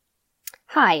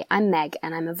Hi, I'm Meg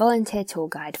and I'm a volunteer tour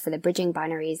guide for the Bridging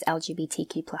Binaries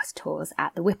LGBTQ+ tours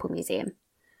at the Whipple Museum.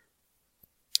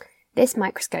 This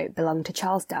microscope belonged to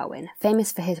Charles Darwin,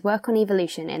 famous for his work on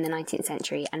evolution in the 19th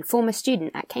century and former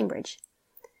student at Cambridge.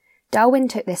 Darwin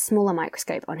took this smaller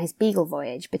microscope on his Beagle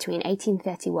voyage between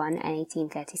 1831 and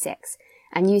 1836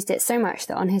 and used it so much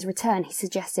that on his return he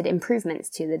suggested improvements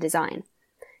to the design.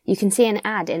 You can see an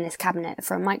ad in this cabinet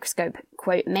for a microscope,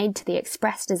 quote, made to the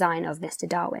express design of Mr.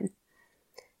 Darwin.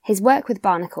 His work with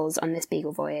barnacles on this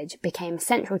Beagle voyage became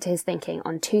central to his thinking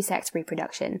on two-sex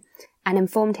reproduction and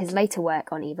informed his later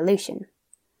work on evolution.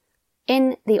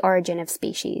 In The Origin of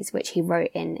Species, which he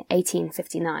wrote in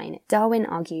 1859, Darwin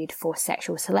argued for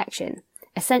sexual selection,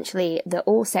 essentially that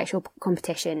all sexual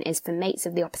competition is for mates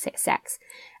of the opposite sex,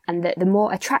 and that the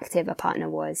more attractive a partner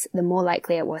was, the more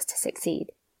likely it was to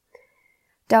succeed.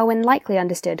 Darwin likely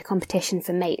understood competition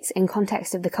for mates in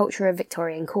context of the culture of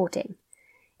Victorian courting.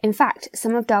 In fact,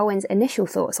 some of Darwin's initial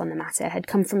thoughts on the matter had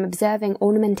come from observing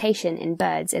ornamentation in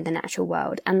birds in the natural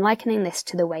world and likening this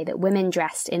to the way that women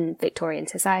dressed in Victorian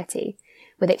society,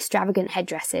 with extravagant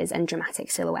headdresses and dramatic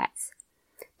silhouettes.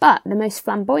 But the most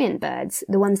flamboyant birds,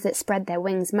 the ones that spread their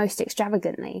wings most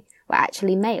extravagantly, were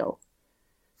actually male.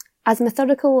 As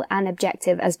methodical and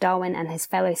objective as Darwin and his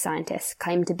fellow scientists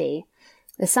claimed to be,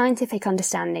 the scientific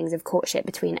understandings of courtship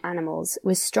between animals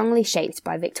was strongly shaped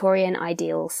by Victorian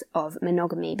ideals of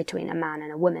monogamy between a man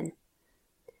and a woman.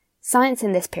 Science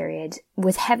in this period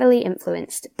was heavily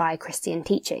influenced by Christian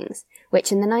teachings,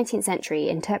 which in the 19th century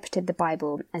interpreted the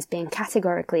Bible as being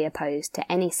categorically opposed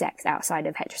to any sex outside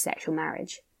of heterosexual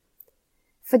marriage.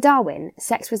 For Darwin,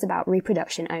 sex was about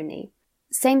reproduction only.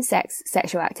 Same-sex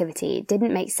sexual activity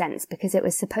didn't make sense because it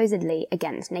was supposedly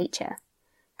against nature.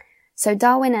 So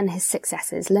Darwin and his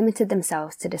successors limited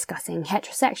themselves to discussing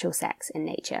heterosexual sex in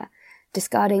nature,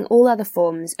 discarding all other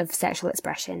forms of sexual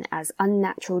expression as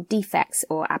unnatural defects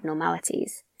or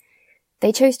abnormalities.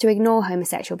 They chose to ignore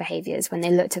homosexual behaviours when they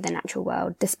looked at the natural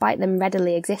world, despite them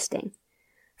readily existing.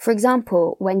 For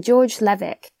example, when George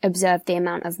Levick observed the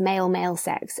amount of male-male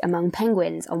sex among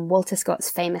penguins on Walter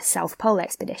Scott's famous South Pole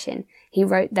expedition, he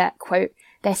wrote that, quote,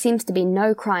 "There seems to be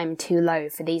no crime too low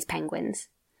for these penguins."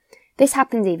 This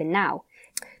happens even now.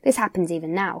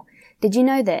 Did you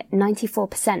know that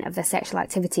 94% of the sexual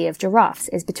activity of giraffes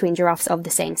is between giraffes of the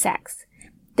same sex?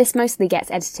 This mostly gets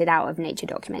edited out of nature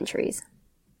documentaries.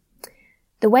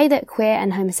 The way that queer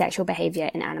and homosexual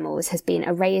behaviour in animals has been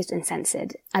erased and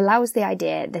censored allows the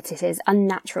idea that it is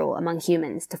unnatural among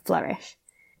humans to flourish.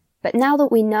 But now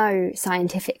that we know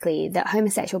scientifically that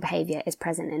homosexual behaviour is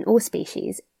present in all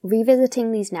species,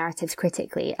 revisiting these narratives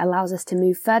critically allows us to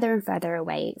move further and further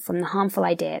away from the harmful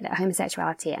idea that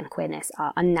homosexuality and queerness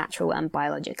are unnatural and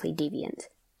biologically deviant.